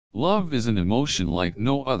Love is an emotion like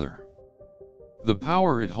no other. The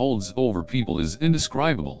power it holds over people is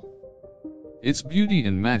indescribable. Its beauty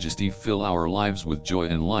and majesty fill our lives with joy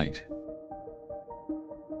and light.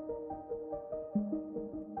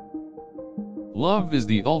 Love is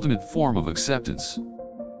the ultimate form of acceptance.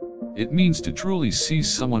 It means to truly see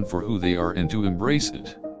someone for who they are and to embrace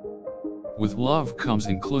it. With love comes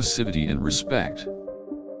inclusivity and respect.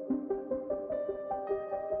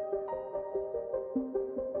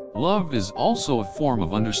 Love is also a form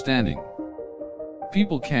of understanding.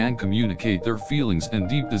 People can communicate their feelings and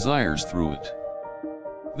deep desires through it.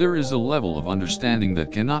 There is a level of understanding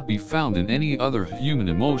that cannot be found in any other human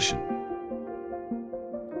emotion.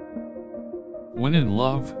 When in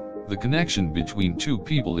love, the connection between two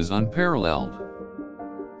people is unparalleled.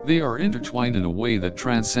 They are intertwined in a way that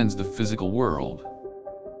transcends the physical world.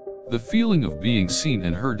 The feeling of being seen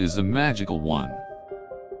and heard is a magical one.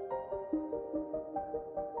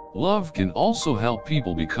 Love can also help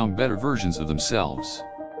people become better versions of themselves.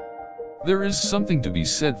 There is something to be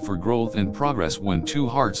said for growth and progress when two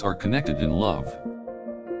hearts are connected in love.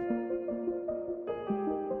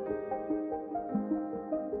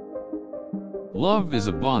 Love is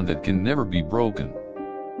a bond that can never be broken.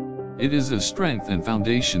 It is a strength and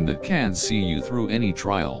foundation that can see you through any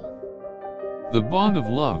trial. The bond of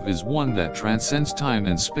love is one that transcends time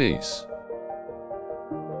and space.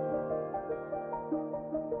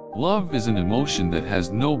 Love is an emotion that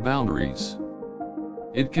has no boundaries.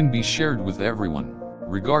 It can be shared with everyone,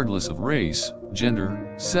 regardless of race,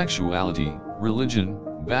 gender, sexuality, religion,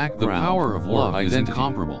 background. The power of love is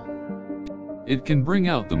incomparable. It can bring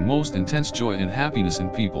out the most intense joy and happiness in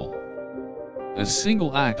people. A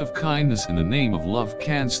single act of kindness in the name of love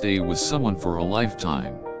can stay with someone for a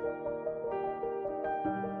lifetime.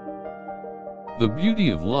 The beauty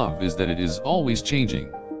of love is that it is always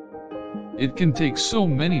changing. It can take so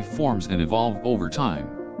many forms and evolve over time.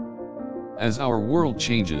 As our world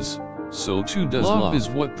changes, so too does love. Love is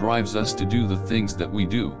what drives us to do the things that we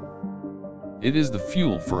do. It is the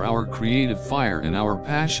fuel for our creative fire and our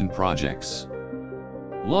passion projects.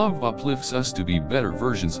 Love uplifts us to be better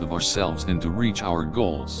versions of ourselves and to reach our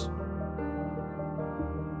goals.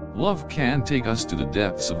 Love can take us to the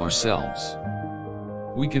depths of ourselves.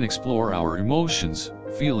 We can explore our emotions,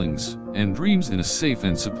 feelings, and dreams in a safe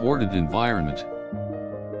and supported environment.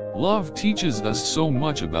 Love teaches us so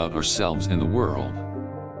much about ourselves and the world.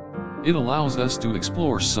 It allows us to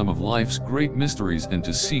explore some of life's great mysteries and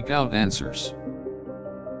to seek out answers.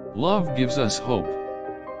 Love gives us hope.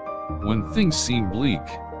 When things seem bleak,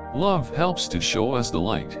 love helps to show us the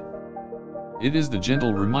light. It is the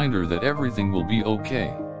gentle reminder that everything will be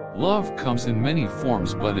okay. Love comes in many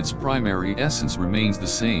forms, but its primary essence remains the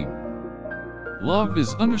same. Love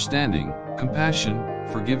is understanding, compassion,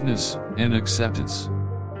 forgiveness, and acceptance.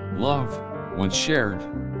 Love, when shared,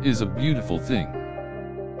 is a beautiful thing.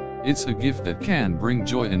 It's a gift that can bring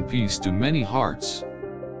joy and peace to many hearts.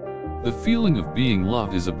 The feeling of being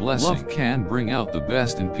loved is a blessing. Love can bring out the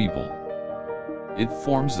best in people. It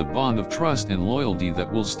forms a bond of trust and loyalty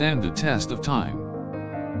that will stand the test of time.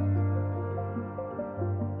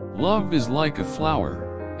 Love is like a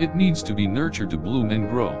flower. It needs to be nurtured to bloom and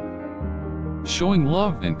grow. Showing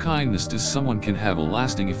love and kindness to someone can have a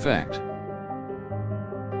lasting effect.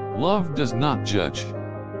 Love does not judge.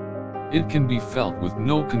 It can be felt with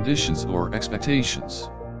no conditions or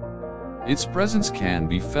expectations. Its presence can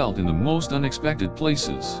be felt in the most unexpected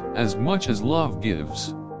places. As much as love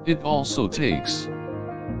gives, it also takes.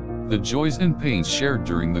 The joys and pains shared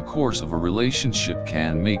during the course of a relationship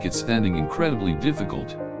can make its ending incredibly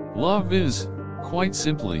difficult. Love is, quite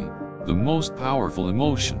simply, the most powerful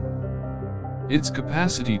emotion. Its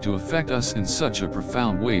capacity to affect us in such a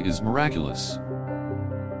profound way is miraculous.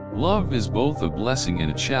 Love is both a blessing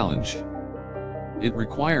and a challenge. It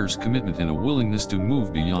requires commitment and a willingness to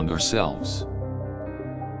move beyond ourselves.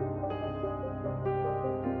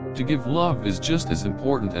 To give love is just as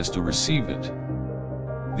important as to receive it.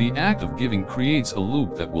 The act of giving creates a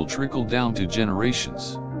loop that will trickle down to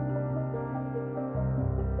generations.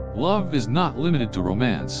 Love is not limited to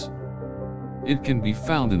romance. It can be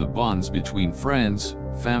found in the bonds between friends,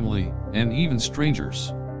 family, and even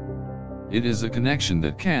strangers. It is a connection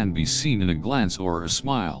that can be seen in a glance or a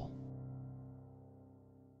smile.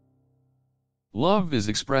 Love is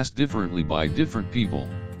expressed differently by different people.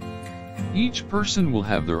 Each person will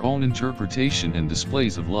have their own interpretation and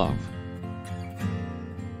displays of love.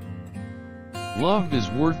 Love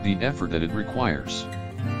is worth the effort that it requires.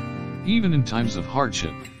 Even in times of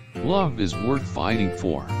hardship, love is worth fighting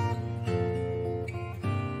for.